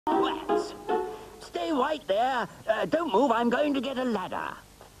Hey, wait there. Don't move, I'm going to get a ladder.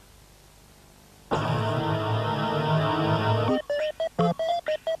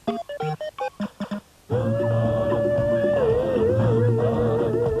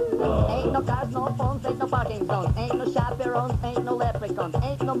 Ain't no cars, no phones, ain't no parking zones, ain't no chaperones, ain't no leprechauns,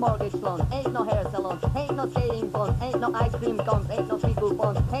 ain't no mortgage loans, ain't no hair salons, ain't no skating phones, ain't no ice cream cones, ain't no people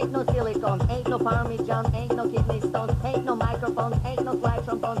phones, ain't no silicones, ain't no parmesan, ain't no kidney stones, ain't no microphones, ain't no slide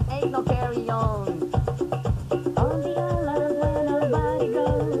trombones, ain't no carry-on. On the island where nobody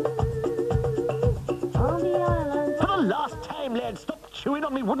goes. On the island. For the last time, lad, stop chewing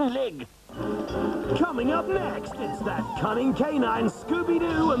on me wooden leg. Coming up next, it's that cunning canine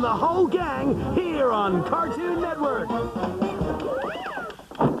Scooby-Doo and the whole gang here on Cartoon Network.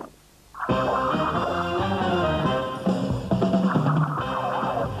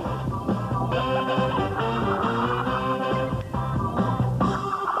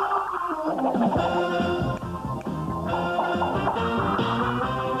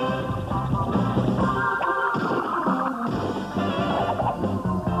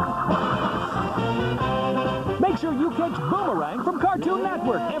 Make sure you catch Boomerang from Cartoon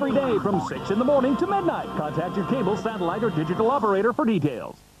Network every day from 6 in the morning to midnight. Contact your cable, satellite, or digital operator for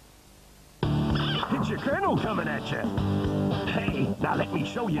details. It's your colonel coming at you. Hey, now let me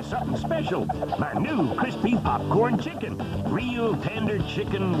show you something special. My new crispy popcorn chicken. Real tender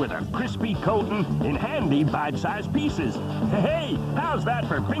chicken with a crispy coating in handy bite-sized pieces. Hey, how's that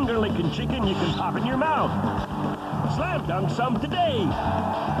for finger-licking chicken you can pop in your mouth? Slam dunk some today.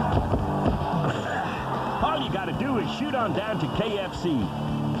 All you gotta do is shoot on down to KFC.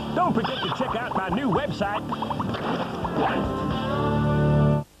 Don't forget to check out my new website.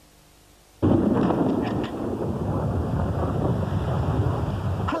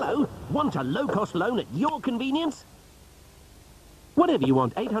 Hello, want a low-cost loan at your convenience? Whatever you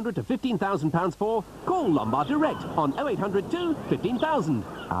want 800 to £15,000 for, call Lombard Direct on 0800 2 15,000.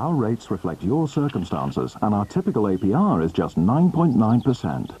 Our rates reflect your circumstances, and our typical APR is just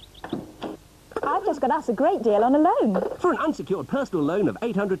 9.9%. I've just got us a great deal on a loan. For an unsecured personal loan of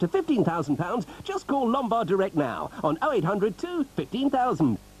 £800 to £15,000, just call Lombard Direct now on 0800 2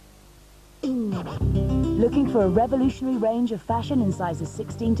 15,000. Looking for a revolutionary range of fashion in sizes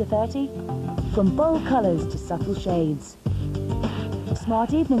 16 to 30? From bold colours to subtle shades.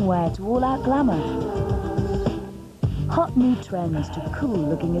 Smart evening wear to all-out glamour. Hot new trends to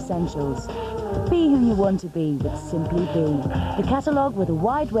cool-looking essentials. Be who you want to be with Simply Be. The catalogue with a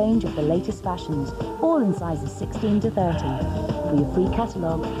wide range of the latest fashions, all in sizes 16 to 30. For your free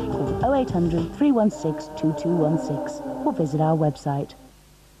catalogue, call 0800 316 2216 or visit our website.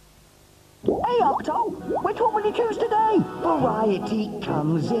 Hey, Octo, which one will you choose today? Variety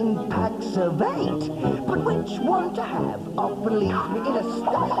comes in packs of 8, but which one to have often leaves me in a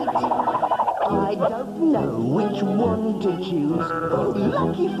state. I don't know which one to choose. Oh,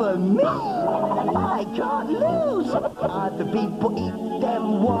 lucky for me, I can't lose. Other people eat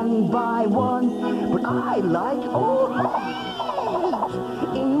them one by one, but I like all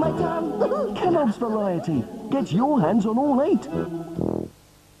 8 in my tongue. Kellogg's Variety. Get your hands on all 8.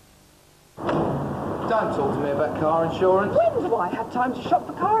 Don't talk to me about car insurance. When do I have time to shop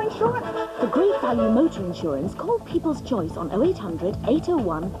for car insurance? For great value motor insurance, call People's Choice on 0800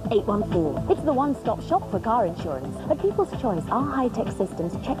 801 814. It's the one-stop shop for car insurance. At People's Choice, our high-tech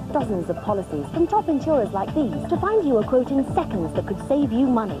systems check dozens of policies from top insurers like these to find you a quote in seconds that could save you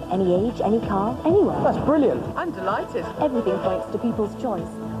money. Any age, any car, anywhere. That's brilliant. I'm delighted. Everything points to People's Choice.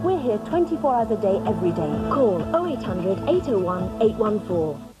 We're here 24 hours a day, every day. Call 0800 801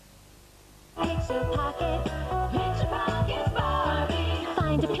 814. Pinch your pockets, Barbie.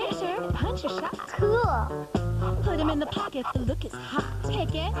 Find a picture, punch a shot. Cool. Put him in the pocket, the look is hot.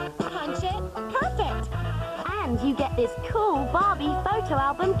 Pick it, punch it, perfect. And you get this cool Barbie photo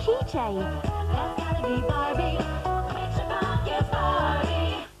album keychain. That's gotta be Barbie. Pinch your pockets,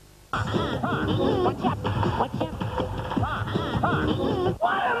 Barbie. What's up?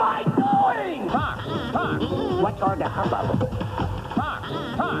 What am I doing? What are the hubbub?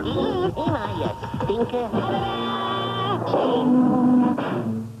 Ema, you stinker.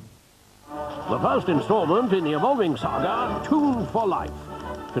 The first installment in the evolving saga, Tuned for Life.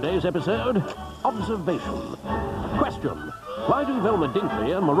 Today's episode, Observation. Question: why do Velma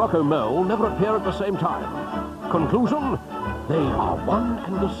Dinkley and Morocco Mole never appear at the same time? Conclusion: they are one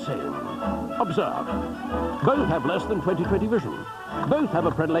and the same. Observe. Both have less than 20/20 vision. Both have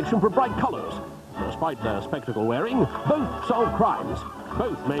a predilection for bright colours. Despite their spectacle wearing, both solve crimes.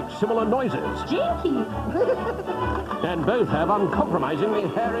 Both make similar noises. Jinky! And both have uncompromisingly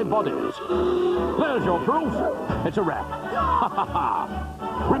hairy bodies. There's your proof. It's a wrap. Ha ha ha.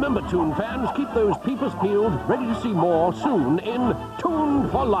 Remember, Toon fans, keep those peepers peeled, ready to see more soon in Toon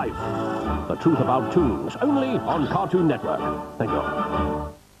for Life. The truth about toons, only on Cartoon Network. Thank you.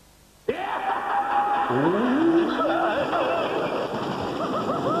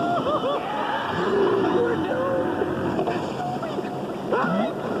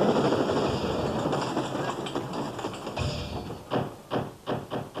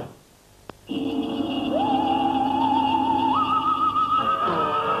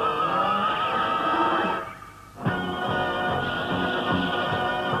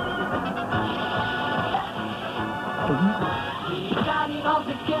 Got it all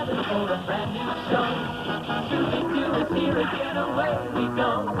together for a brand new show. Scooby-Doo is here again, away we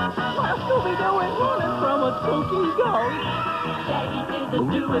go. While Scooby-Doo is running from a spooky ghost, Shaggy is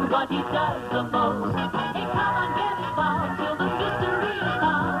doing what he does the most. Hey, come on, get involved till the mystery is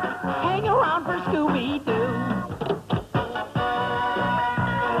solved. Hang around for Scooby-Doo.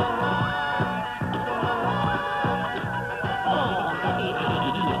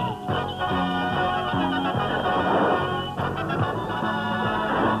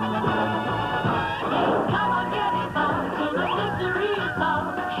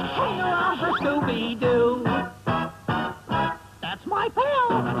 Scooby-Doo. That's my pal.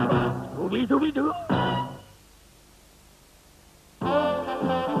 Scooby-Doo.